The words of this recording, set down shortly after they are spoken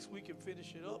week and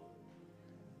finish it up.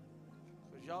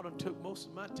 Because y'all done took most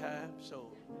of my time, so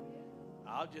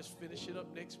I'll just finish it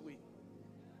up next week.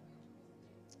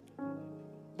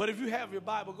 But if you have your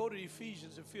Bible, go to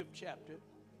Ephesians, the 5th chapter.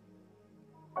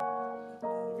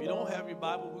 If you don't have your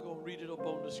Bible, we're going to read it up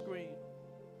on the screen.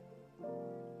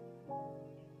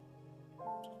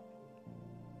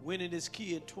 Winning is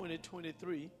key in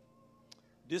 2023.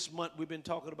 This month we've been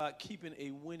talking about keeping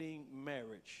a winning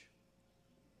marriage.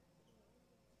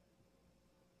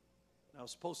 Now, I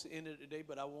was supposed to end it today,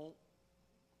 but I won't.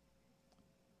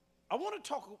 I want to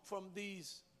talk from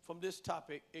this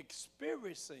topic,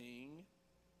 experiencing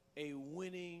a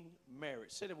winning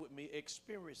marriage. Say that with me,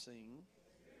 experiencing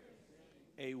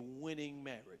a winning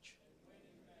marriage.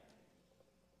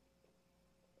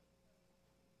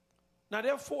 Now,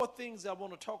 there are 4 things I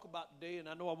want to talk about today, and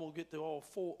I know I won't get to all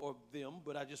 4 of them,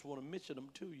 but I just want to mention them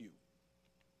to you.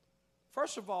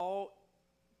 First of all,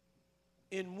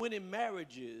 in winning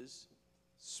marriages,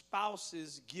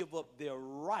 spouses give up their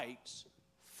rights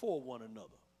for one another.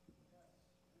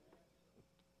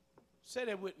 Say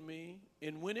that with me.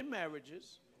 In winning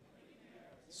marriages,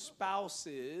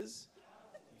 spouses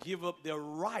give up their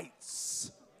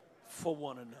rights for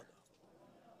one another.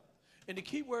 And the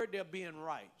key word there being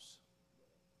rights.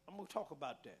 I'm going to talk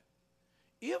about that.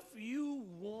 If you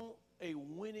want a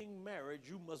winning marriage,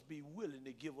 you must be willing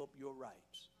to give up your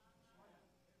rights.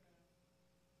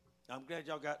 I'm glad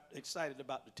y'all got excited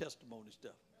about the testimony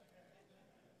stuff.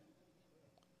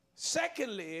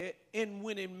 Secondly, in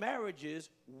winning marriages,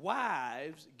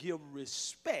 wives give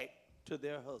respect to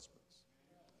their husbands.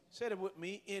 Say that with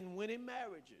me. In winning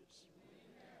marriages,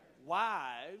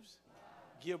 wives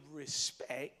give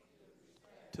respect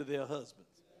to their husbands.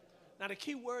 Now, the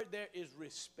key word there is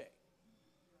respect.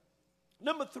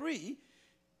 Number 3,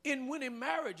 in winning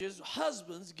marriages,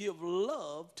 husbands give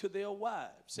love to their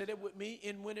wives. Say that with me.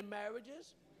 In winning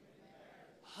marriages,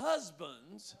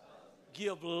 husbands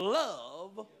give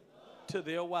love to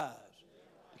their wives.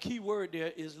 The key word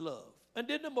there is love. And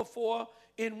then number 4,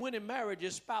 in winning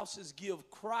marriages, spouses give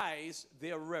Christ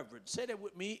their reverence. Say that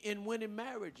with me. In winning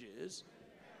marriages,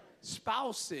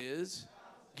 spouses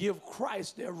give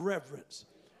Christ their reverence.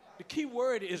 The key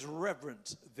word is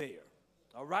reverence there.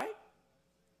 All right?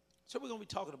 So we're going to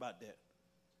be talking about that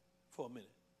for a minute.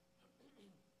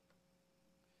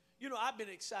 You know, I've been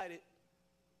excited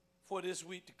for this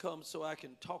week to come so I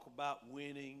can talk about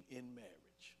winning in marriage.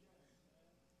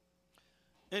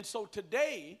 And so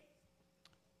today,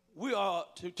 we are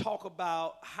to talk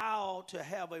about how to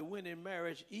have a winning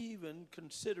marriage, even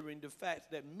considering the fact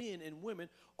that men and women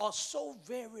are so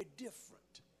very different.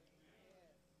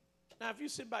 Now, if you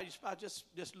sit by your spouse,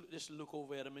 just look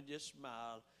over at them and just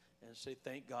smile and say,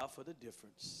 thank God for the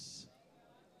difference.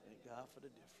 Thank God for the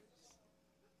difference.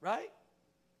 Right?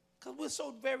 Because we're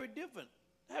so very different.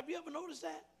 Have you ever noticed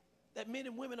that? That men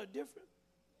and women are different?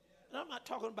 And I'm not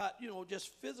talking about,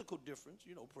 just physical difference.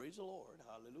 Praise the Lord.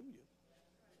 Hallelujah.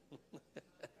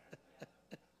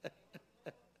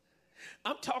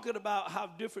 I'm talking about how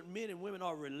different men and women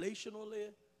are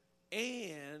relationally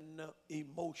and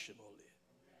emotionally.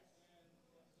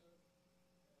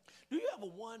 Do you ever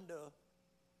wonder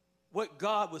what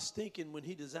God was thinking when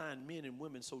he designed men and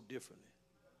women so differently?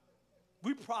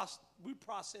 We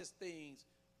process things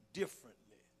differently.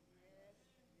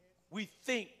 We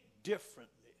think differently.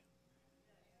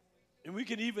 And we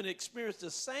can even experience the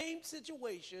same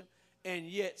situation and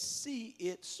yet see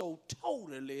it so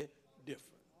totally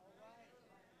different.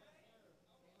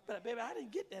 But baby, I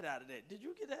didn't get that out of that. Did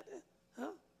you get that?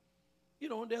 Huh?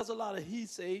 There's a lot of he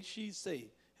say, she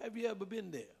say. Have you ever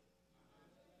been there?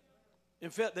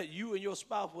 And felt that you and your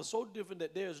spouse were so different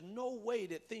that there's no way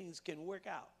that things can work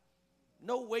out.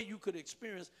 No way you could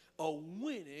experience a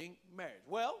winning marriage.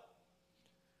 Well,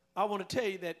 I want to tell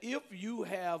you that if you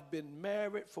have been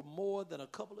married for more than a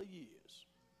couple of years,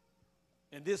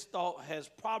 and this thought has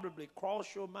probably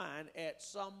crossed your mind at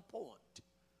some point,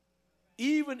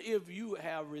 even if you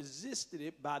have resisted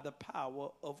it by the power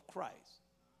of Christ.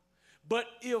 But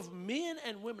if men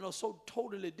and women are so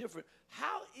totally different,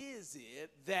 how is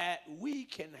it that we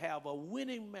can have a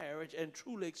winning marriage and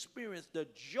truly experience the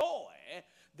joy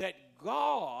that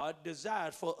God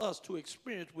desires for us to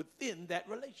experience within that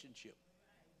relationship?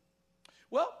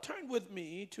 Well, turn with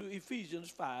me to Ephesians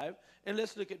 5, and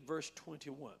let's look at verse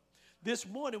 21. This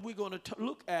morning, we're going to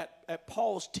look at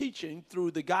Paul's teaching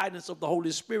through the guidance of the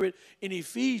Holy Spirit in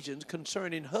Ephesians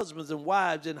concerning husbands and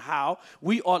wives and how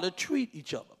we ought to treat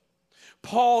each other.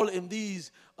 Paul in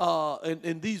these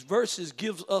verses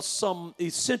gives us some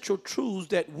essential truths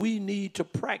that we need to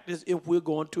practice if we're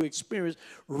going to experience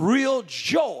real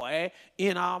joy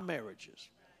in our marriages.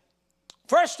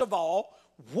 First of all,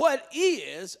 what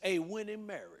is a winning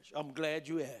marriage? I'm glad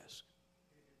you asked.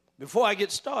 Before I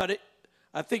get started,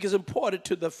 I think it's important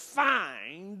to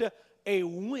define a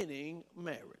winning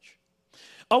marriage.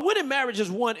 A winning marriage is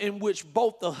one in which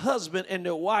both the husband and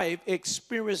the wife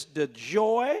experience the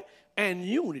joy and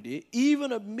unity,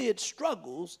 even amid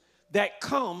struggles that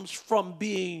comes from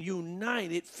being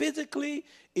united physically,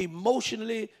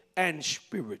 emotionally, and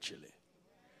spiritually.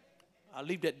 I'll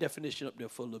leave that definition up there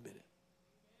for a little bit.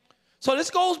 So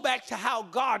this goes back to how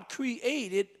God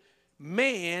created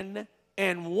man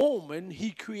and woman. He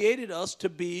created us to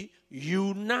be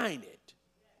united.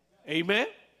 Amen?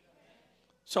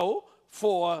 So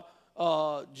for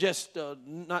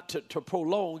not to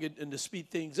prolong it and to speed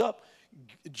things up,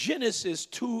 Genesis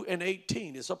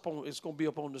 2:18. It's going to be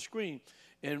up on the screen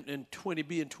in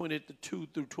 20b and 22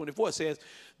 through 24. It says,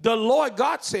 "The Lord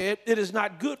God said, it is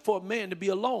not good for a man to be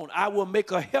alone. I will make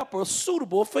a helper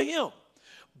suitable for him.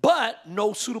 But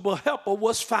no suitable helper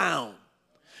was found.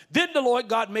 Then the Lord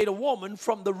God made a woman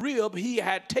from the rib he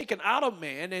had taken out of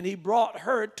man, and he brought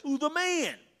her to the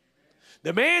man.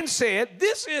 The man said,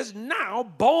 this is now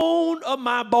bone of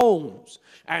my bones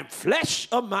and flesh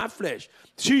of my flesh.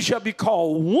 She shall be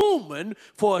called woman,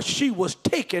 for she was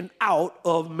taken out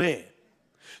of man."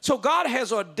 So God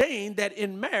has ordained that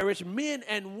in marriage, men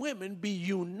and women be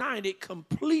united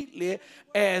completely,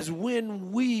 as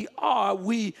when we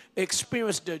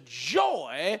experience the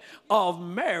joy of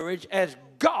marriage as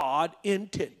God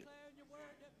intended.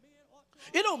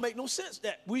 It don't make no sense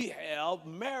that we have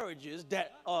marriages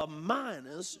that are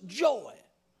minus joy.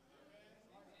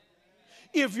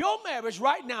 If your marriage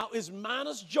right now is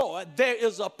minus joy, there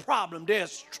is a problem,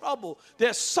 there's trouble,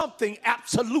 there's something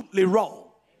absolutely wrong.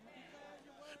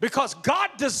 Because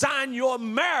God designed your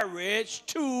marriage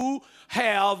to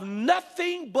have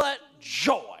nothing but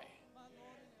joy.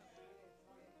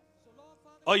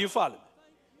 Are you following me?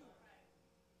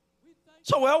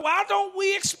 So, well, why don't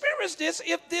we experience this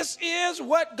if this is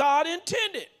what God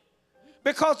intended?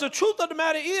 Because the truth of the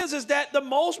matter is that the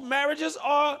most marriages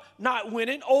are not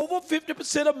winning. Over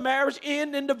 50% of marriage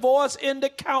end in divorce. In the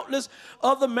countless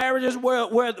of the marriages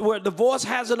where divorce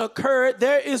hasn't occurred,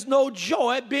 there is no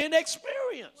joy being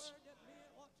experienced.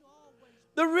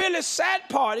 The really sad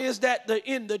part is that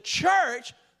in the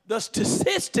church, the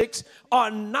statistics are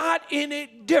not any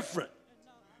different.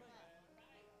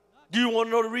 Do you want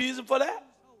to know the reason for that?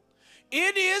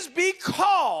 It is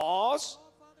because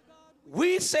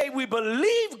we say we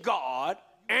believe God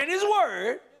and his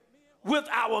word with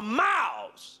our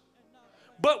mouths,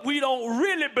 but we don't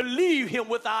really believe him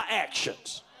with our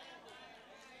actions.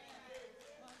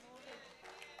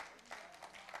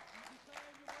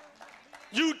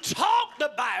 You talk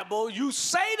the Bible, you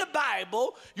say the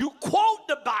Bible, you quote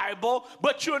the Bible,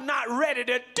 but you're not ready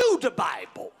to do the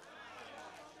Bible.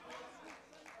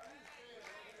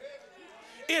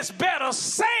 It's better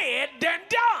said than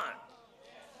done.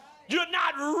 You're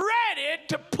not ready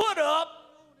to put up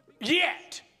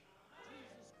yet.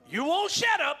 You won't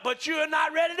shut up, but you're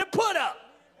not ready to put up.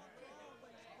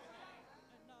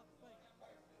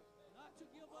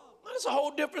 That's a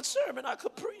whole different sermon I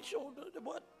could preach on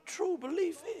what true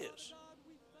belief is.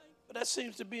 But that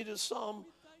seems to be the sum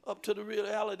up to the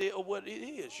reality of what it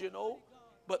is, you know.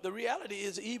 But the reality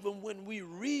is, even when we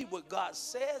read what God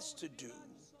says to do,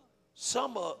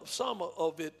 some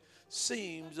of it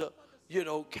seems,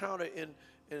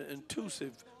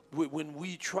 counterintuitive when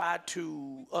we try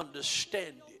to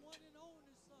understand it.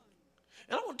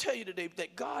 And I want to tell you today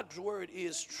that God's word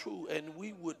is true, and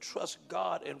we would trust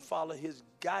God and follow his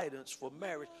guidance for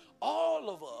marriage. All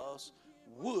of us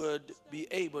would be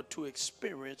able to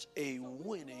experience a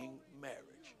winning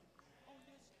marriage.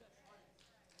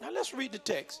 Now let's read the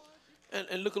text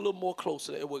and look a little more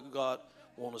closely at what God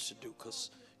wants us to do,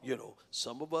 because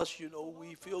some of us,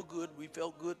 we feel good. We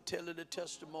felt good telling the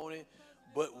testimony,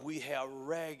 but we have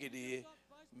raggedy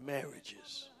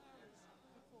marriages.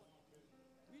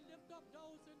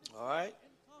 All right?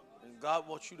 And God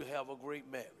wants you to have a great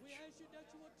marriage.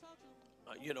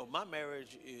 My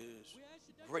marriage is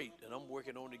great, and I'm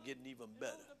working on it getting even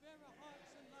better.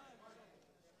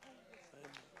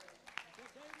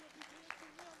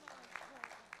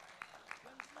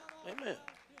 Amen.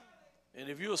 And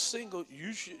if you're single,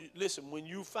 you should, listen, when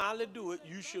you finally do it,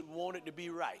 you should want it to be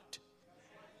right.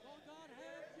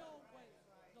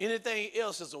 Anything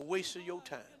else is a waste of your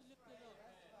time.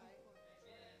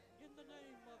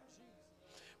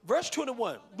 Verse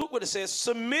 21, look what it says.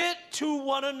 Submit to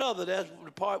one another. That's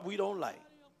the part we don't like.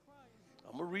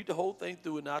 I'm going to read the whole thing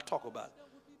through and I'll talk about it.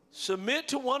 Submit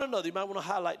to one another. You might want to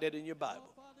highlight that in your Bible.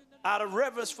 Out of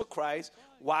reverence for Christ,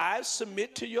 wives,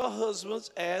 submit to your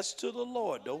husbands as to the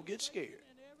Lord. Don't get scared.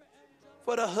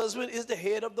 For the husband is the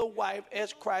head of the wife,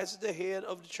 as Christ is the head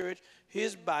of the church,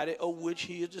 his body, of which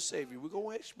he is the Savior. We're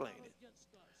going to explain it.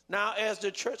 Now, as the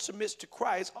church submits to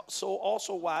Christ, so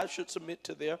also wives should submit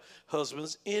to their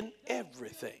husbands in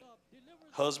everything.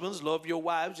 Husbands, love your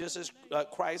wives just as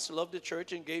Christ loved the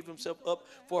church and gave himself up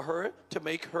for her, to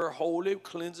make her holy,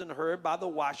 cleansing her by the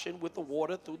washing with the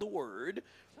water through the word,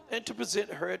 and to present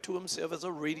her to himself as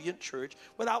a radiant church,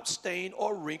 without stain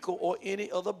or wrinkle or any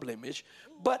other blemish,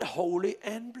 but holy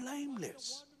and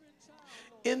blameless.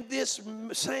 In this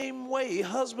same way,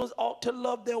 husbands ought to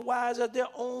love their wives as their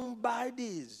own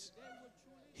bodies.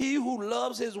 He who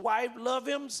loves his wife loves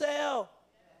himself.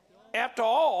 After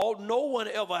all, no one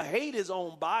ever hates his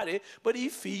own body, but he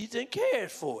feeds and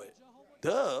cares for it.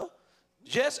 Duh.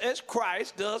 Just as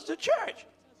Christ does the church.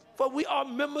 For we are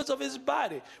members of his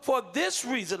body. For this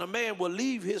reason, a man will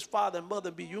leave his father and mother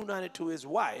and be united to his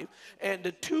wife, and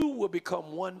the two will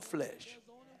become one flesh.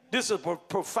 This is a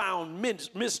profound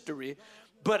mystery,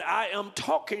 but I am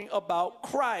talking about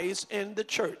Christ and the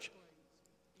church.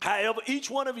 However, each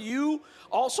one of you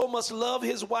also must love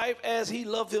his wife as he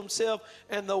loved himself,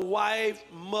 and the wife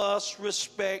must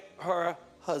respect her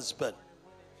husband.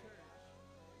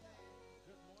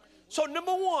 So,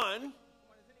 number one,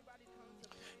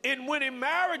 in winning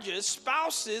marriages,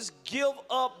 spouses give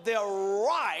up their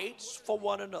rights for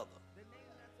one another.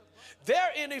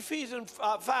 There in Ephesians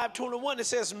 5:21, it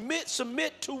says,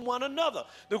 submit to one another.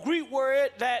 The Greek word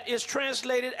that is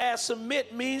translated as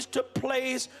submit means to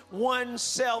place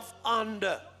oneself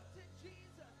under.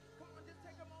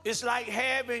 It's like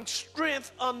having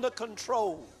strength under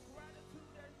control.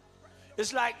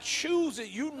 It's like choosing.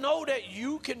 You know that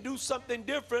you can do something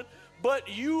different, but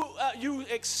you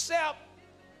accept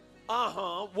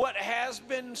what has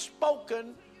been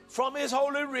spoken from his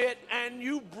holy writ, and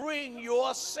you bring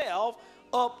yourself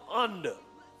up under.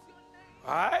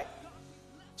 All right?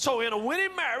 So in a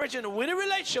winning marriage, in a winning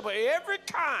relationship of every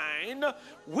kind,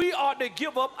 we ought to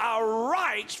give up our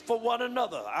rights for one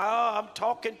another. I'm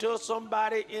talking to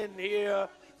somebody in here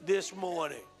this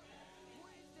morning.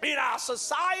 In our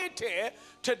society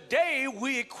today,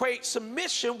 we equate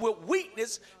submission with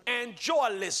weakness and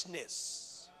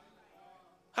joylessness.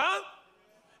 Huh?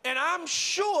 And I'm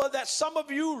sure that some of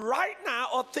you right now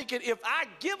are thinking, if I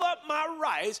give up my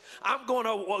rights, I'm going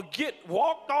to get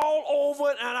walked all over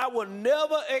and I will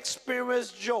never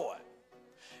experience joy.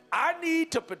 I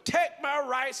need to protect my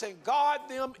rights and guard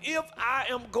them if I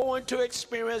am going to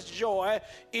experience joy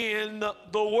in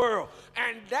the world.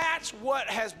 And that's what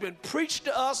has been preached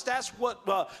to us. That's what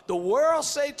the world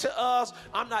say to us.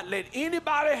 I'm not letting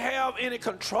anybody have any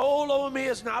control over me.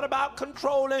 It's not about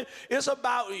controlling. It's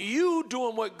about you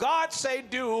doing what God say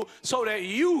do so that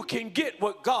you can get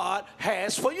what God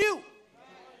has for you.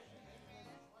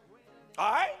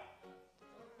 All right?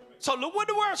 So look what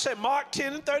the word said, Mark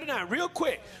 10:39, real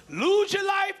quick. Lose your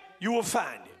life, you will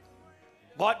find it.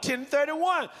 Mark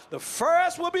 10:31, the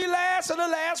first will be last and the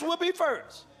last will be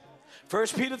first.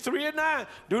 1 Peter 3:9,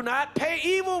 do not pay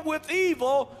evil with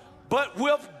evil, but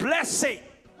with blessing.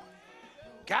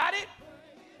 Got it?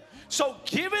 So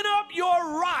giving up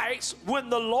your rights when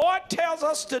the Lord tells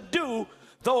us to do,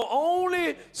 though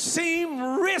only seem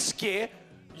risky,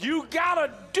 you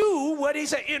gotta do what he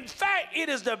said. In fact, it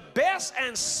is the best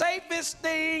and safest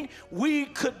thing we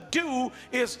could do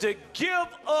is to give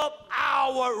up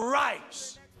our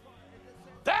rights.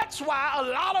 That's why a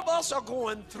lot of us are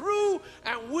going through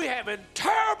and we're having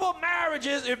terrible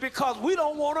marriages, is because we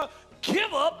don't want to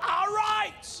give up our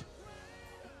rights.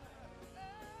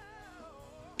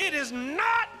 It is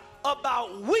not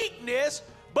about weakness,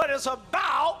 but it's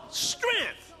about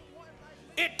strength.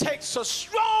 It takes a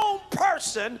strong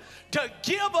person to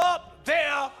give up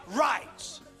their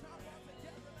rights.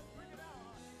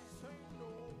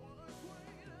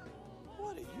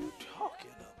 What are you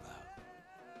talking about?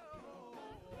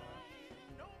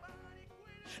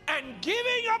 And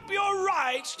giving up your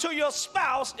rights to your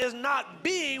spouse is not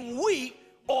being weak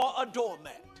or a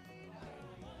doormat.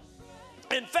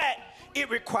 In fact, it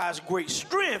requires great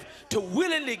strength to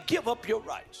willingly give up your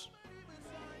rights.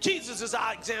 Jesus is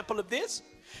our example of this.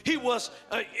 He was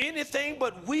anything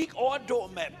but weak or a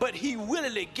doormat, but he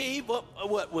willingly gave up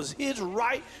what was his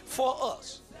right for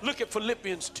us. Look at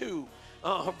Philippians 2,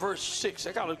 verse 6.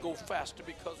 I got to go faster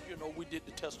because, we did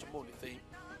the testimony thing.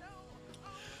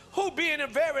 Who being in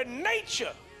very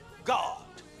nature God,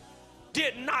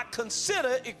 did not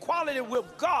consider equality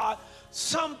with God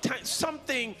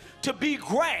something to be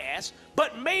grasped,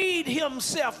 but made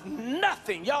himself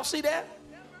nothing. Y'all see that?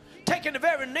 taking the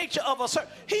very nature of a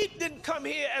servant. He didn't come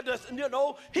here as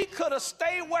a, he could have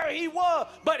stayed where he was,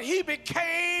 but he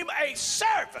became a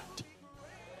servant.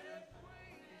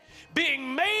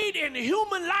 Being made in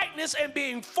human likeness and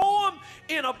being formed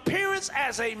in appearance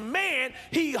as a man,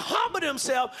 he humbled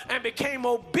himself and became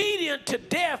obedient to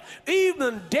death,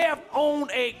 even death on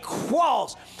a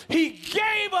cross. He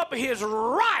gave up his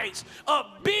rights of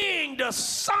being the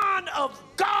Son of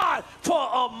God for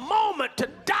a moment to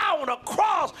die on a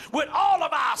cross with all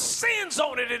of our sins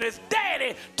on it, and his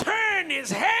daddy turned his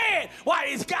head while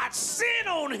he's got sin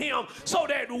on him so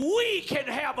that we can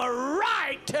have a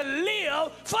right to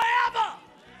live forever.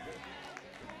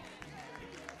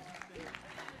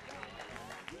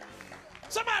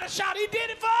 Somebody shout, he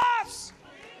did it for us.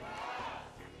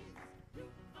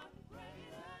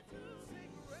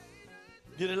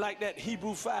 Did it like that?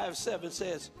 Hebrew 5:7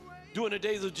 says, during the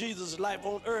days of Jesus' life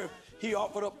on earth, he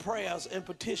offered up prayers and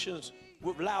petitions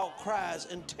with loud cries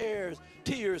and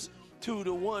tears to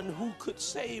the one who could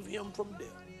save him from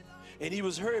death. And he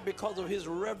was heard because of his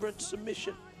reverent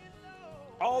submission.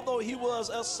 Although he was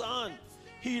a son,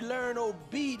 he learned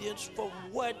obedience from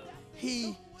what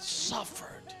he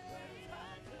suffered.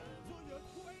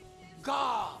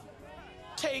 God,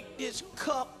 take this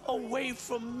cup away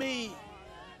from me,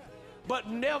 but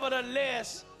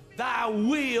nevertheless, thy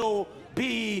will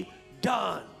be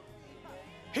done.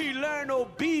 He learned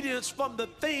obedience from the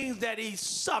things that he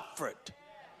suffered.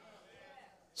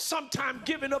 Sometimes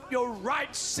giving up your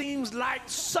rights seems like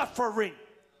suffering.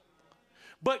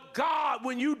 But God,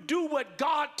 when you do what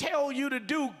God tells you to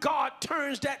do, God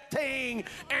turns that thing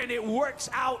and it works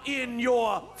out in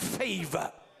your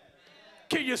favor.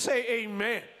 Can you say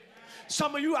amen?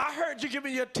 Some of you, I heard you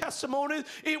giving your testimonies.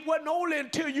 It wasn't only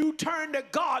until you turned to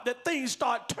God that things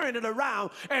start turning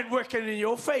around and working in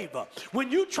your favor. When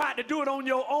you tried to do it on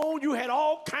your own, you had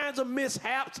all kinds of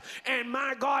mishaps and,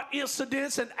 my God,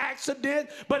 incidents and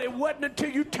accidents. But it wasn't until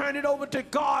you turned it over to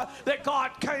God that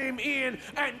God came in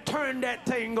and turned that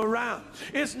thing around.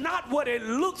 It's not what it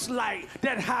looks like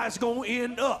that how it's going to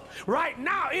end up. Right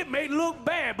now, it may look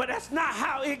bad, but that's not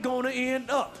how it's going to end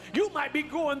up. You might be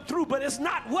going through, but it's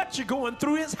not what you're going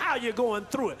through, it's how you're going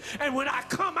through it. And when I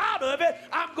come out of it,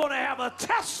 I'm going to have a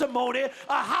testimony of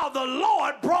how the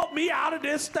Lord brought me out of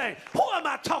this thing. Who am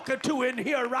I talking to in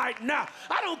here right now?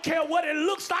 I don't care what it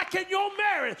looks like in your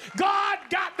marriage. God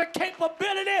got the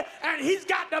capability and he's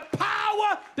got the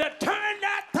power to turn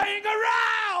that thing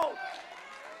around.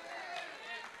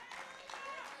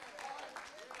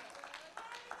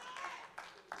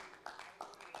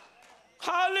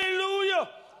 Hallelujah.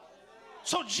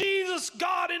 So Jesus,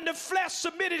 God in the flesh,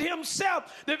 submitted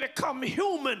himself to become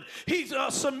human. He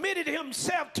submitted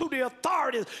himself to the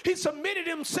authorities. He submitted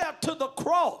himself to the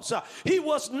cross. He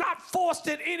was not forced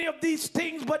in any of these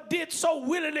things, but did so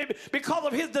willingly because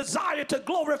of his desire to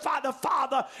glorify the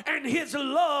Father and his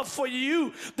love for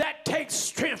you. That takes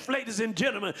strength, ladies and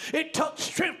gentlemen. It took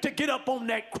strength to get up on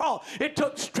that cross. It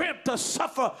took strength to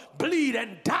suffer, bleed,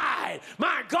 and die.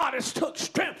 My God, it took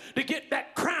strength to get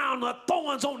that crown of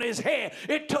thorns on his head.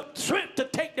 It took strength to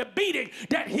take the beating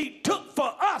that he took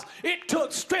for us. It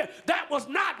took strength. That was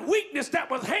not weakness that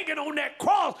was hanging on that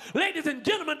cross. Ladies and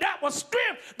gentlemen, that was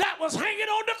strength that was hanging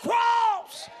on the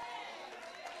cross.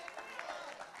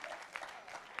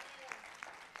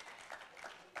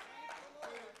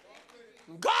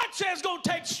 God says it's going to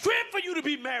take strength for you to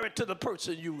be married to the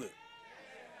person you with.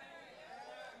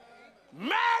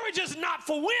 Marriage is not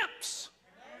for wimps.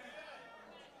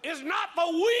 It's not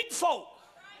for weak folk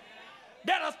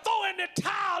that'll throw in the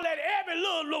towel at every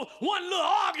one little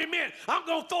argument. I'm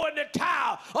going to throw in the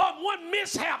towel. Or one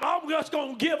mishap, I'm just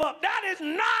going to give up. That is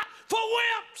not for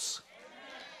wimps.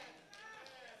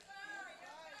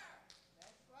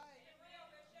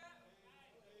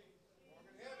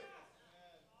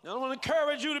 I want to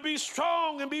encourage you to be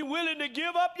strong and be willing to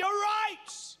give up your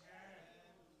rights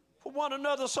for one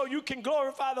another so you can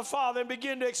glorify the Father and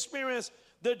begin to experience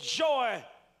the joy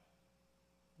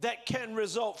that can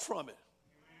result from it.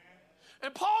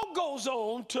 And Paul goes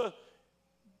on to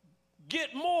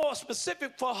get more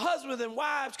specific for husbands and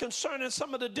wives concerning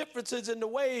some of the differences in the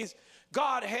ways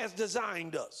God has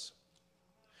designed us.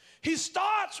 He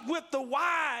starts with the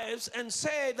wives and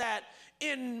say that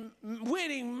in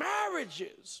winning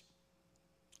marriages,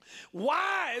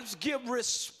 wives give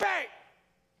respect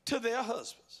to their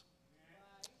husbands.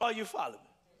 Are you following me?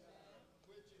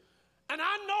 And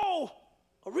I know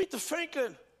Aretha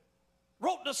Franklin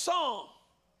wrote the song,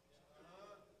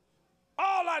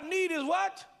 all I need is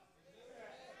what?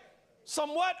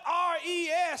 Somewhat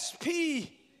R-E-S-P-E-C-T.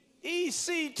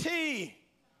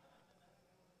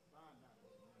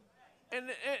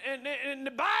 And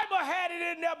the Bible had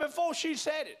it in there before she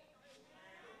said it.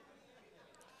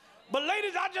 But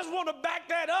ladies, I just want to back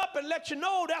that up and let you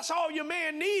know that's all your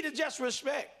man needs is just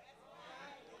respect.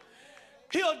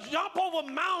 He'll jump over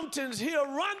mountains. He'll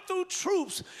run through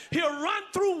troops. He'll run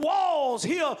through walls.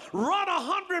 He'll run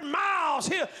 100 miles.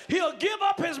 He'll give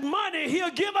up his money.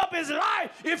 He'll give up his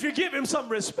life if you give him some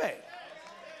respect.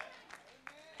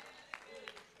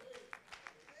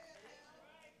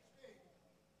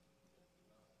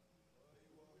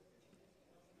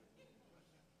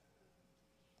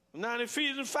 Now in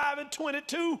Ephesians 5 and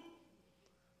 22,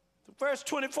 verse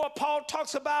 24, Paul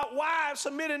talks about wives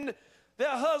submitting their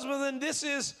husbands, and this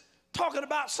is talking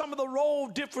about some of the role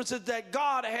differences that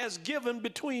God has given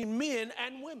between men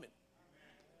and women.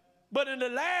 But in the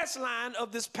last line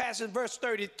of this passage, verse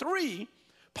 33,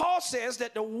 Paul says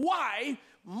that the wife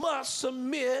must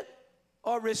submit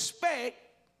or respect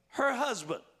her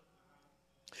husband.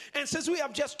 And since we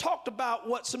have just talked about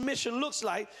what submission looks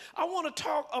like, I want to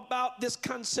talk about this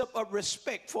concept of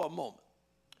respect for a moment.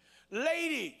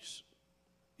 Ladies,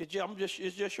 it's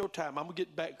just your time. I'm going to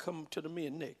get back, come to the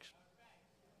men next.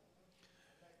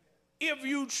 If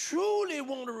you truly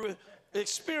want to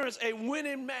experience a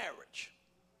winning marriage,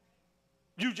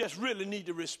 you just really need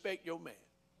to respect your man.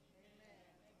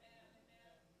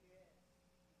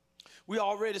 We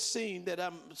already seen that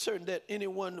I'm certain that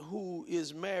anyone who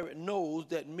is married knows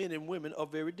that men and women are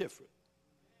very different.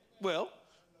 Well,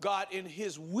 God in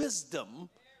his wisdom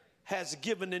has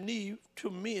given the need to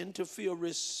men to feel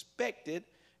respected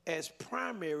as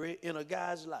primary in a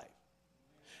guy's life.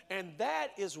 And that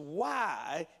is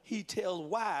why he tells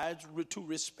wives to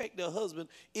respect their husband.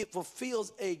 It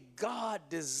fulfills a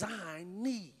God-designed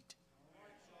need.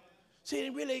 See,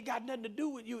 it really ain't got nothing to do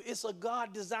with you. It's a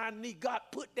God-designed need. God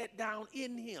put that down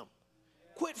in him.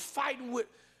 Quit fighting with,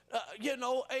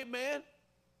 amen.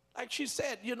 Like she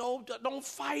said, don't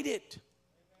fight it.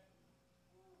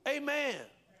 Amen.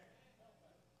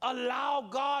 Allow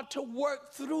God to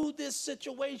work through this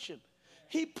situation.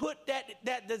 He put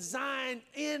that design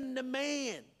in the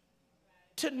man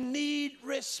to need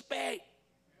respect.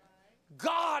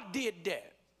 God did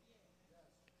that.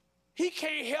 He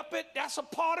can't help it. That's a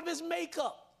part of his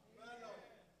makeup.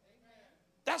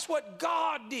 That's what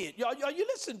God did. Y'all, you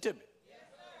listen to me.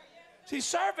 See,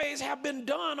 surveys have been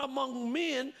done among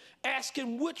men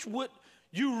asking which would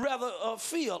you rather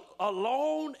feel,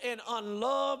 alone and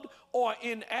unloved or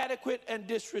inadequate and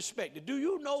disrespected. Do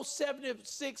you know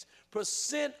 76%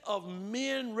 of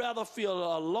men rather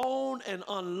feel alone and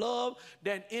unloved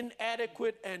than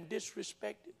inadequate and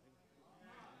disrespected?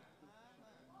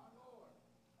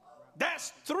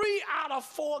 That's 3 out of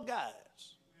 4 guys.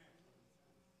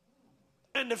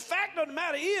 And the fact of the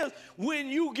matter is, when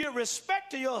you give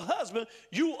respect to your husband,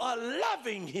 you are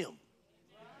loving him.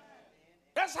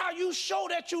 That's how you show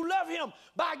that you love him,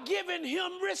 by giving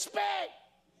him respect.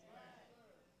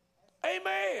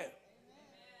 Amen.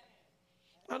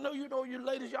 I know you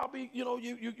ladies, y'all be,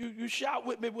 you shout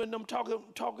with me when I'm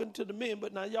talking to the men,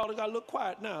 but now y'all got to look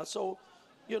quiet now. So,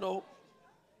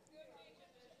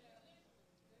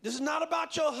 this is not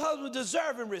about your husband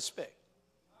deserving respect.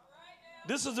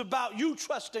 This is about you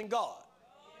trusting God.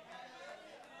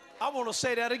 I want to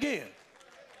say that again.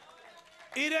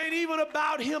 It ain't even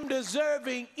about him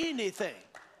deserving anything.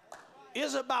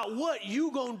 It's about what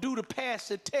you going to do to pass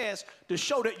the test to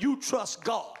show that you trust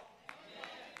God.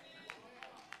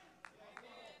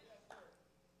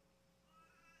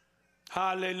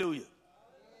 Hallelujah.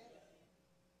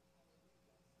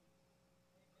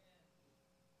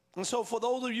 And so for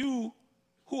those of you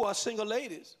who are single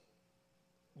ladies,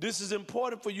 this is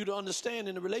important for you to understand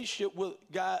in the relationship with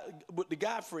the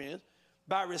guy friends.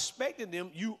 By respecting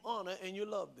them, you honor and you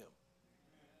love them.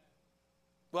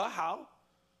 Well, how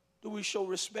do we show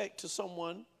respect to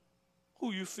someone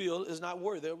who you feel is not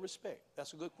worthy of respect?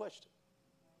 That's a good question.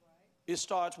 It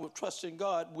starts with trusting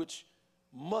God, which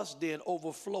must then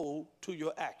overflow to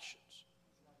your actions.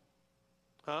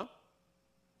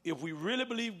 If we really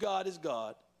believe God is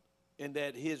God and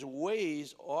that his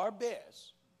ways are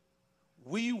best,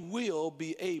 we will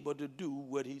be able to do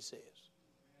what he says.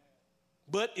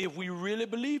 But if we really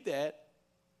believe that,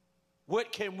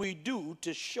 what can we do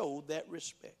to show that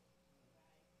respect?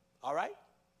 All right?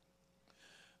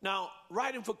 Now,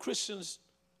 writing for Christians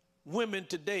women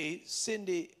today,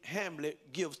 Cindy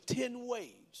Hamlet gives 10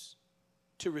 ways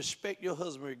to respect your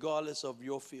husband regardless of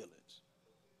your feelings.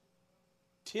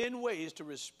 10 ways to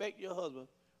respect your husband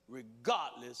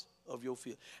regardless of your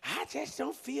feelings. I just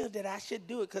don't feel that I should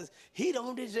do it because he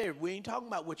don't deserve it. We ain't talking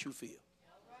about what you feel.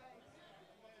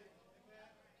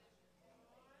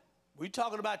 We're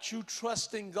talking about you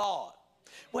trusting God.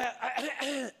 Well,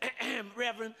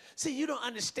 Reverend, see, you don't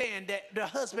understand that the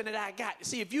husband that I got,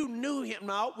 see, if you knew him,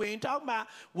 no, we ain't talking about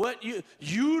what you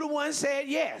the one said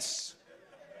yes.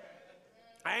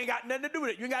 I ain't got nothing to do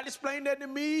with it. You ain't got to explain that to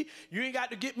me. You ain't got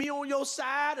to get me on your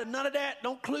side or none of that.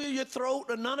 Don't clear your throat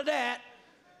or none of that.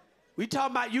 We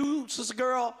talking about you, sister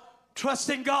girl,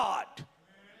 trusting God.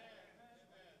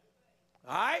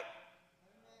 All right?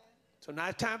 So now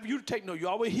it's time for you to take note.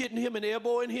 You're always hitting him and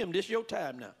elbowing him. This is your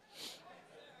time now.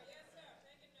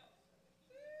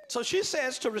 So she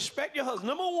says to respect your husband.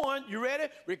 Number one, you ready?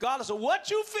 Regardless of what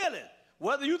you're feeling,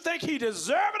 whether you think he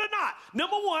deserves it or not.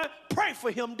 Number one, pray for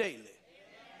him daily.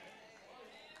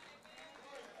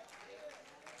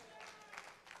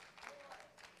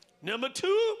 Number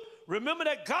two, remember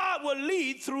that God will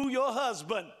lead through your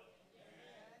husband.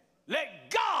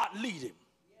 Let God lead him.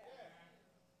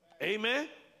 Amen.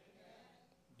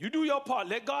 You do your part.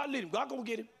 Let God lead him. God gonna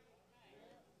get him.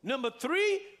 Number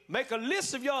three, make a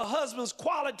list of your husband's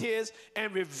qualities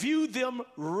and review them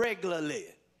regularly.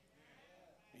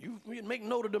 You make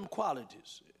note of them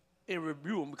qualities and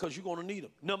review them because you're gonna need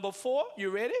them. Number four, you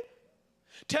ready?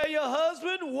 Tell your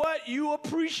husband what you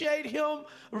appreciate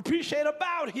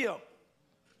about him.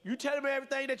 You tell him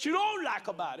everything that you don't like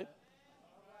about him,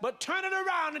 but turn it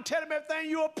around and tell him everything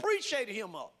you appreciate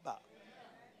him about.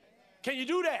 Can you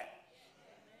do that?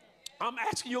 I'm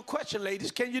asking you a question,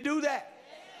 ladies. Can you do that?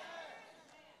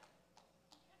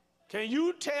 Can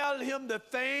you tell him the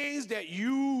things that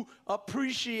you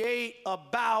appreciate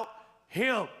about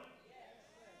him?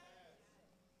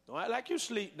 Don't act like you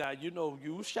sleep now. You know,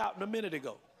 you were shouting a minute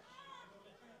ago.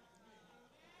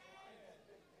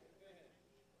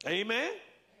 Amen?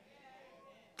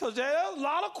 Because there are a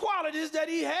lot of qualities that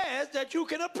he has that you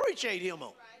can appreciate him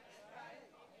on.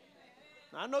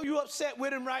 I know you're upset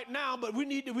with him right now, but we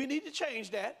need to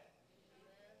change that.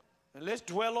 And let's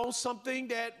dwell on something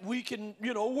that we can,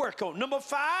 work on. Number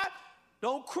five,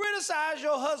 don't criticize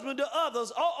your husband to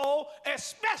others,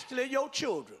 especially your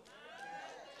children.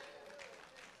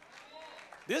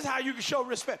 This is how you can show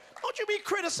respect. Don't you be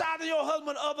criticizing your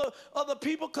husband to other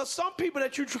people, because some people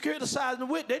that you're criticizing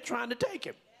with, they're trying to take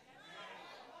him.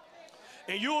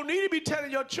 And you don't need to be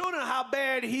telling your children how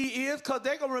bad he is, because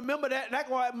they're going to remember that, and that's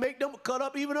going to make them cut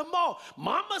up even more.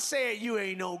 Mama said you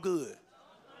ain't no good.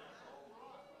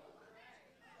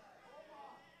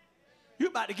 You're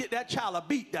about to get that child a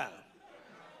beat down.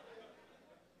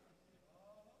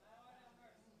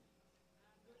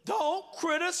 Don't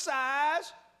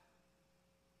criticize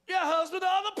your husband to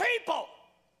other people.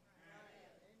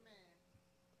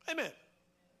 Amen.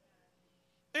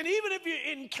 And even if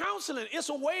you're in counseling, it's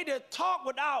a way to talk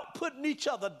without putting each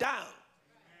other down.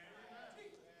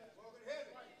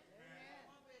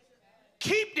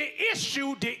 Keep the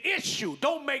issue.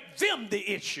 Don't make them the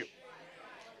issue.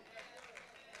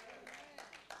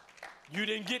 You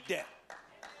didn't get that.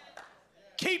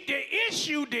 Keep the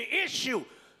issue,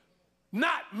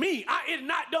 not me.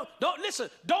 Don't listen.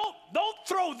 Don't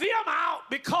throw them out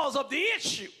because of the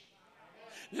issue.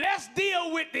 Let's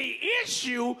deal with the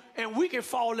issue, and we can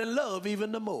fall in love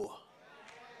even the more.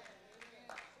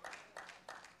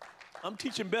 I'm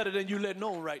teaching better than you letting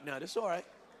on right now. That's all right.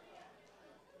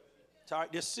 It's all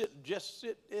right. Just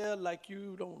sit there like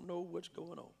you don't know what's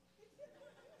going on.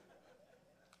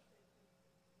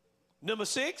 Number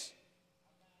six,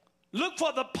 look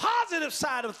for the positive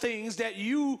side of things that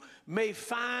you may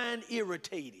find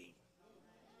irritating.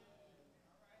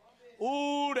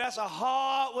 Ooh, that's a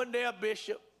hard one there,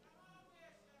 Bishop.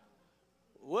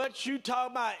 What you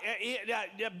talking about?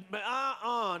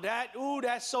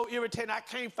 That's so irritating. I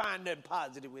can't find nothing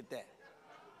positive with that.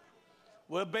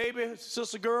 Well, baby,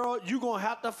 sister girl, you're going to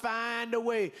have to find a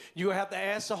way. You're going to have to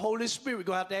ask the Holy Spirit. You're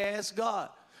going to have to ask God.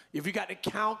 If you got to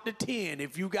count to 10,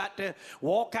 if you got to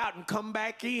walk out and come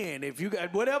back in, if you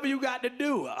got whatever you got to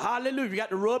do, hallelujah, you got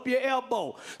to rub your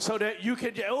elbow so that you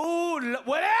can,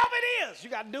 whatever it is, you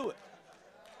got to do it.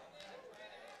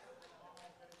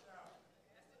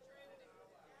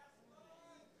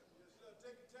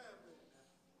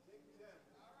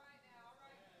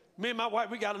 Me and my wife,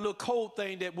 we got a little code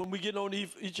thing that when we get on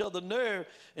each other's nerve,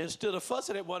 instead of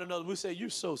fussing at one another, we say, "You're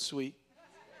so sweet."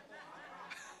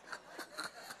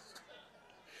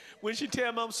 When she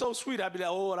tell me I'm so sweet, I be like,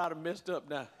 "Oh, I'd have messed up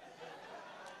now."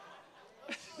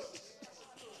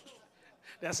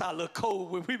 That's our little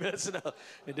code when we messing up.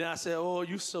 And then I say, "Oh,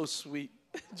 you so sweet."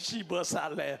 She busts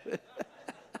out laughing.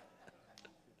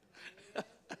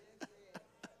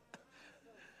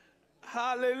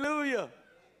 Hallelujah.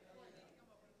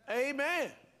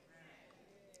 Amen.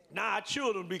 Now our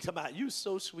children be talking about, "You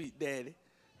so sweet, Daddy."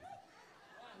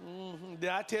 Then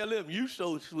I tell them, "You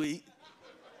so sweet."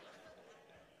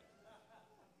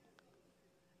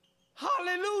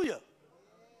 Hallelujah.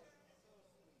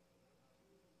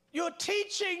 You're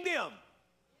teaching them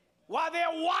while they're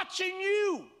watching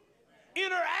you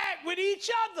interact with each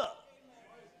other.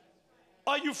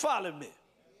 Are you following me?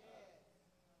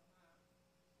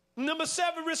 Number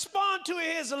 7, respond to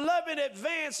his loving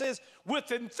advances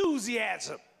with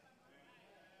enthusiasm.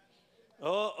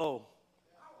 Uh-oh.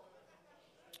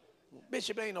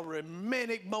 Bishop ain't a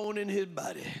romantic bone in his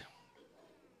body.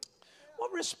 Well,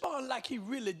 respond like he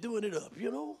really doing it up,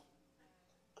 you know?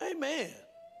 Amen.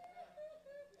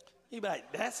 He be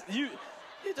like, that's, you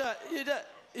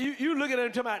look at him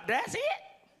and talk about, that's it?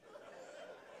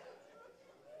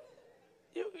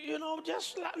 You know,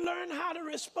 just learn how to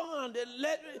respond and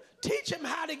teach him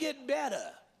how to get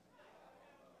better.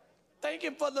 Thank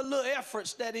him for the little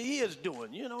efforts that he is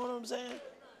doing. You know what I'm saying?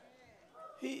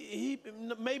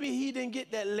 Maybe he didn't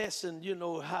get that lesson, you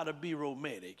know, how to be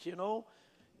romantic, you know.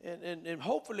 And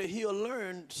hopefully he'll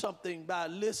learn something by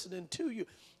listening to you.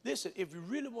 Listen, if you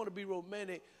really want to be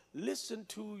romantic, listen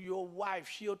to your wife.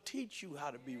 She'll teach you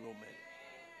how to be romantic.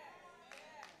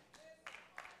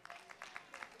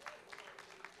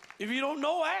 If you don't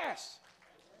know, ask.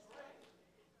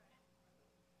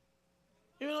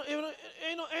 You know,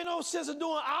 ain't no sense in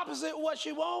doing opposite what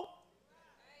she want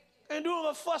and doing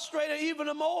her frustrated even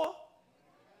more.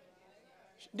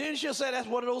 Then she'll say that's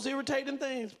one of those irritating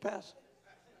things, Pastor.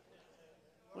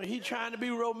 When he trying to be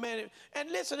romantic. And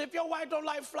listen, if your wife don't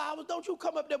like flowers, don't you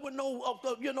come up there with a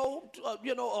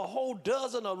whole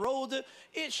dozen of roses.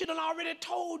 She done already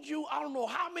told you, I don't know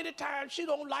how many times she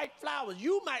don't like flowers.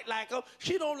 You might like them.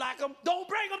 She don't like them. Don't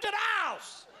bring them to the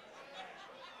house.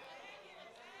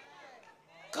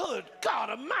 Good God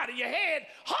Almighty, your head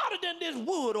harder than this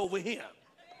wood over here.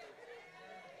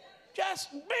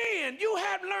 Just, man, you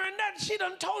haven't learned nothing. She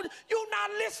done told you, you're not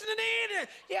listening in.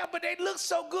 Yeah, but they look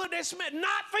so good, they smell.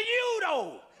 Not for you,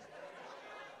 though.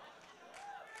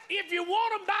 If you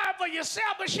want them, buy them for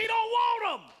yourself, but she don't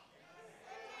want them.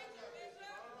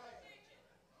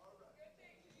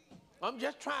 I'm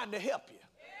just trying to help you.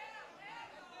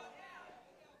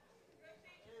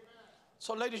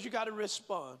 So, ladies, you got to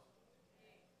respond.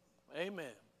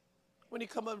 Amen. When he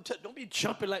come up and don't be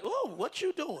jumping like, oh, what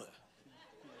you doing?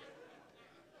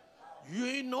 You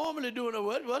ain't normally doing it.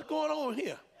 What's going on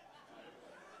here?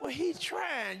 Well, he's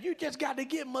trying. You just got to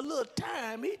give him a little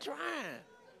time. He's trying.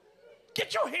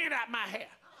 Get your hand out my hair.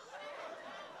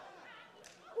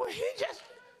 Well, he just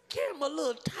give him a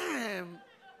little time.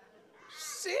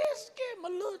 Sis, give him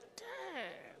a little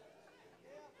time.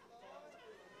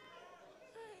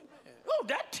 Amen. Oh,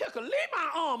 that tickle. Leave my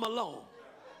arm alone.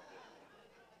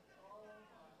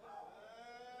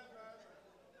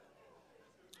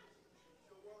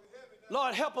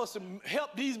 Lord, help us to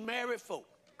help these married folk.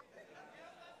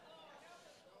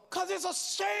 Because it's a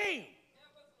shame.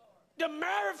 The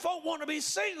married folk want to be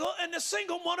single and the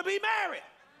single want to be married.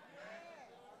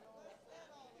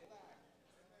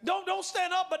 Don't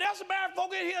stand up, but there's some married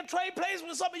folk in here trade places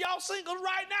with some of y'all singles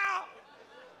right now.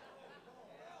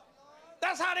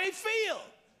 That's how they feel.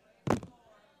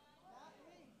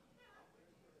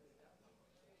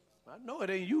 I know it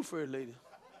ain't you, first lady.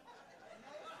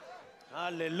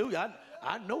 Hallelujah.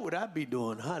 I know what I be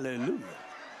doing. Hallelujah.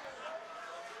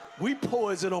 We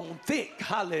poison on thick.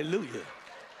 Hallelujah.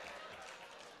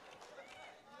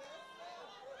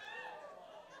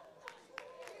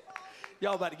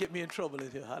 Y'all about to get me in trouble in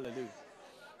here. Hallelujah.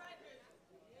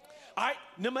 All right,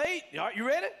 number 8. All right, you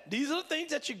ready? These are the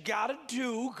things that you got to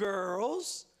do,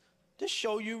 girls, to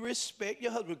show you respect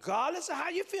your husband, regardless of how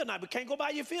you feel. Now, we can't go by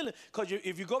your feeling, because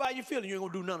if you go by your feeling, you ain't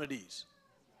going to do none of these.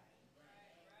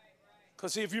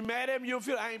 Because if you're mad at him, you don't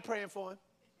feel, I ain't praying for him.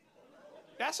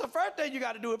 That's the first thing you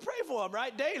got to do is pray for him,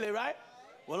 right? Daily, right?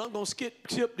 Well, I'm going to skip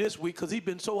this week because he's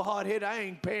been so hard-headed. I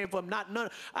ain't praying for him, not none.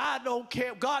 I don't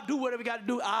care. God, do whatever you got to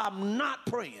do. I'm not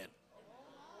praying.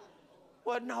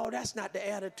 Well, no, that's not the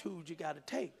attitude you got to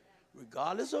take.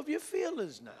 Regardless of your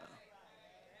feelings now,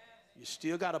 you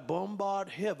still got to bombard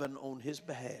heaven on his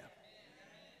behalf.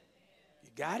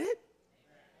 You got it?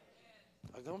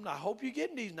 I hope you're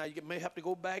getting these now. You may have to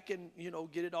go back and,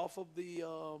 get it off of the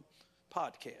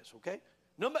podcast, okay?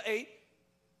 Number 8,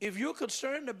 if you're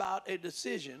concerned about a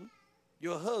decision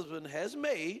your husband has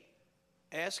made,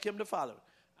 ask him to follow it.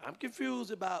 I'm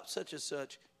confused about such and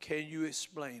such. Can you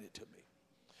explain it to me?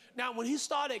 Now, when he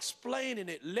started explaining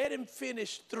it, let him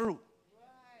finish through.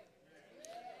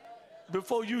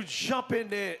 Before you jump in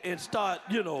there and start,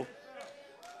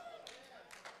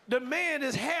 The man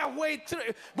is halfway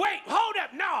through. Wait, hold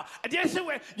up. No.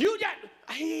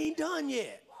 He ain't done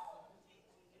yet.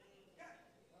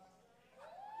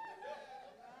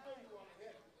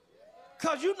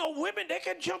 Because you know women, they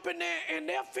can jump in there and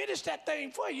they'll finish that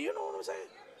thing for you. You know what I'm saying?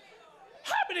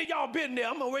 How many of y'all been there?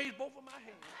 I'm going to raise both of my hands.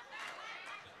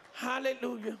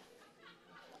 Hallelujah.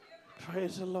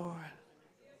 Praise the Lord.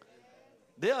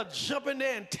 They'll jump in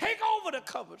there and take over the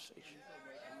conversation.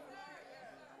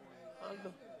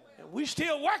 And we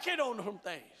still working on some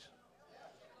things.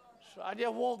 So I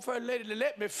just want First Lady to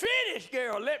let me finish,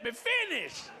 girl. Let me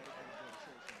finish.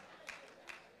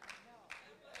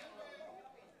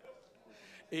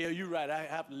 Yeah, you're right. I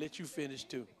have to let you finish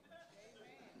too.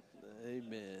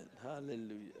 Amen.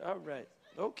 Hallelujah. All right.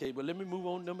 Okay, but let me move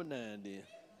on to number 9 then.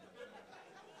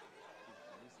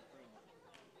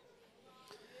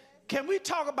 Can we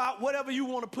talk about whatever you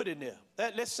want to put in there?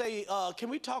 Let's say, can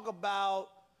we talk about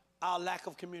our lack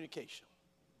of communication?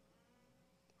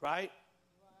 Right?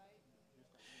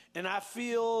 And I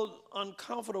feel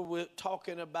uncomfortable with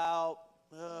talking about,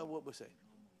 what we say,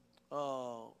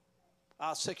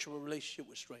 our sexual relationship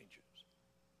with strangers.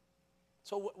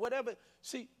 So whatever,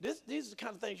 see, these are the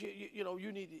kind of things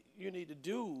you need to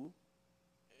do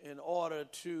in order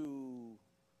to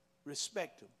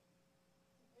respect them.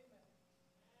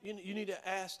 You need to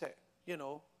ask that,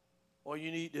 or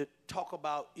you need to talk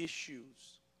about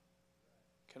issues.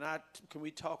 Can we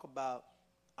talk about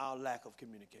our lack of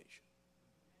communication?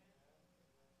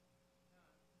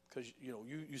 Because,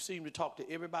 you seem to talk to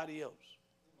everybody else.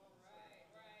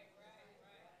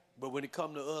 But when it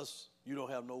comes to us, you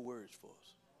don't have no words for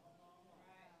us.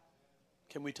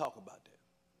 Can we talk about that?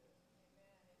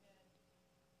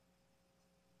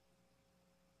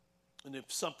 And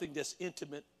if something that's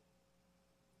intimate,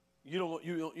 you're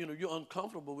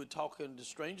uncomfortable with talking to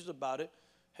strangers about it,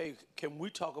 hey, can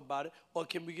we talk about it? Or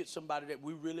can we get somebody that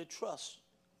we really trust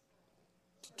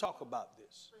to talk about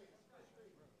this?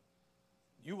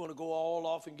 You want to go all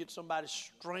off and get somebody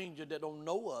stranger that don't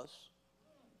know us,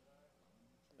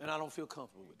 and I don't feel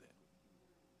comfortable with that.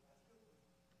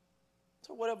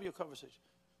 So whatever your conversation,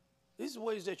 these are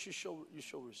ways that you show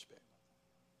respect.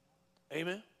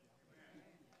 Amen?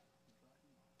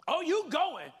 Oh, you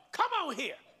going? Come on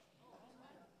here.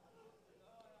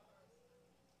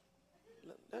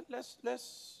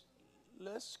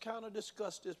 Let's kind of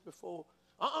discuss this before.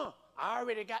 I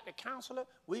already got the counselor.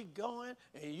 We going,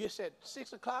 and you said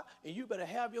 6 o'clock, and you better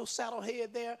have your saddle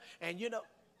head there, and y'all,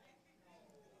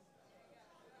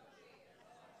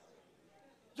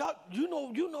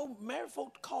 married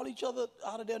folk call each other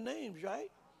out of their names, right?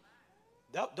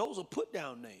 Those are put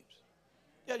down names.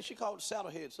 Yeah, she called it saddle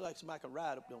head, so like somebody can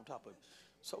ride up there on top of it.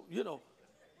 So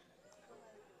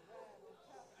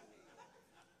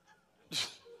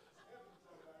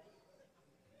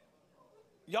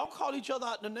y'all call each other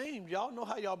out the names. Y'all know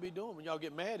how y'all be doing when y'all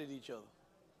get mad at each other.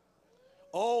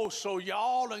 Oh, so you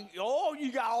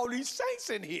got all these saints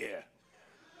in here.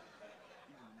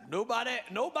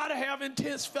 Nobody have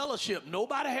intense fellowship.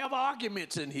 Nobody have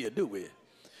arguments in here, do we?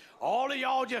 All of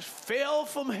y'all just fell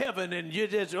from heaven and you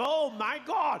just, oh my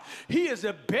God, he is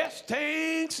the best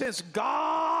thing since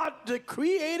God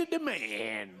created the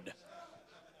man.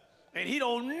 And he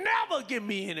don't never give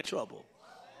me any trouble.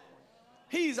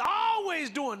 He's always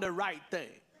doing the right thing.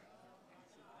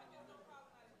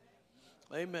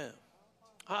 Amen.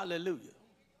 Hallelujah.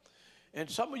 And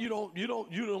some of you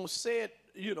don't say it,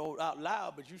 out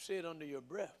loud, but you say it under your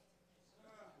breath.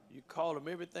 You call him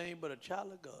everything but a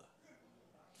child of God.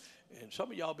 And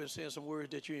some of y'all been saying some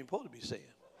words that you ain't supposed to be saying.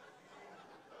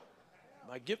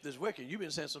 My gift is working. You've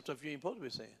been saying some stuff you ain't supposed to be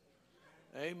saying.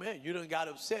 Amen. You done got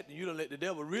upset and you done let the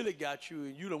devil really got you,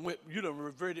 and you done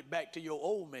reverted back to your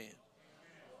old man.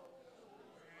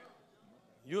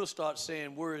 You'll start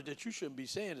saying words that you shouldn't be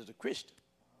saying as a Christian.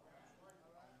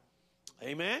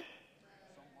 Amen.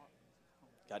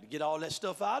 Got to get all that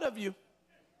stuff out of you.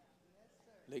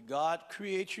 Let God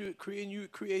creating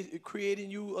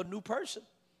you a new person.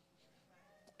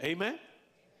 Amen.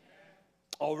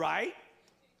 All right.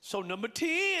 So number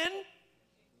 10,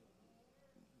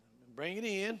 bring it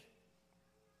in.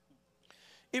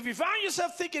 If you find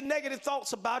yourself thinking negative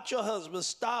thoughts about your husband,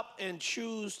 stop and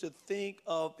choose to think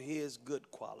of his good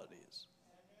qualities.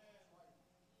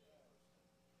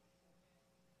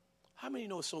 How many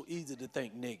know it's so easy to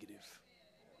think negative?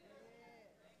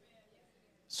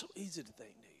 So easy to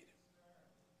think negative.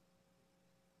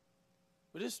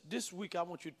 But this week, I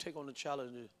want you to take on the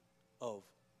challenge of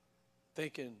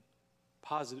thinking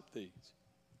positive things.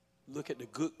 Look at the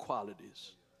good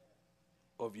qualities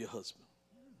of your husband.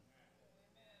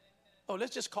 Oh,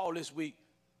 let's just call this week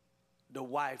the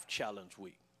Wife Challenge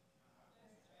Week.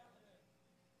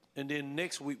 And then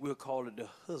next week, we'll call it the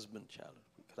Husband Challenge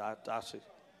Week.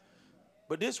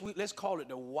 But this week, let's call it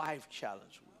the Wife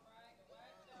Challenge Week.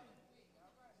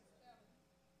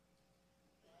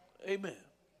 Amen.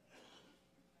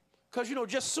 Because, you know,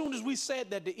 just as soon as we said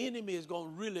that, the enemy is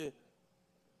going to really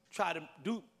try to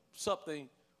do something,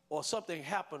 or something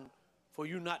happen for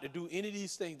you not to do any of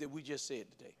these things that we just said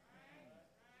today.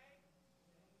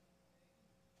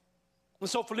 And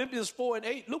so Philippians 4 and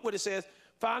 8, look what it says.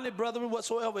 Finally, brethren,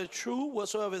 whatsoever is true,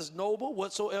 whatsoever is noble,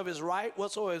 whatsoever is right,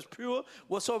 whatsoever is pure,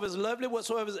 whatsoever is lovely,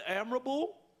 whatsoever is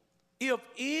admirable, if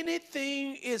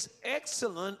anything is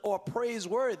excellent or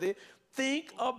praiseworthy, think of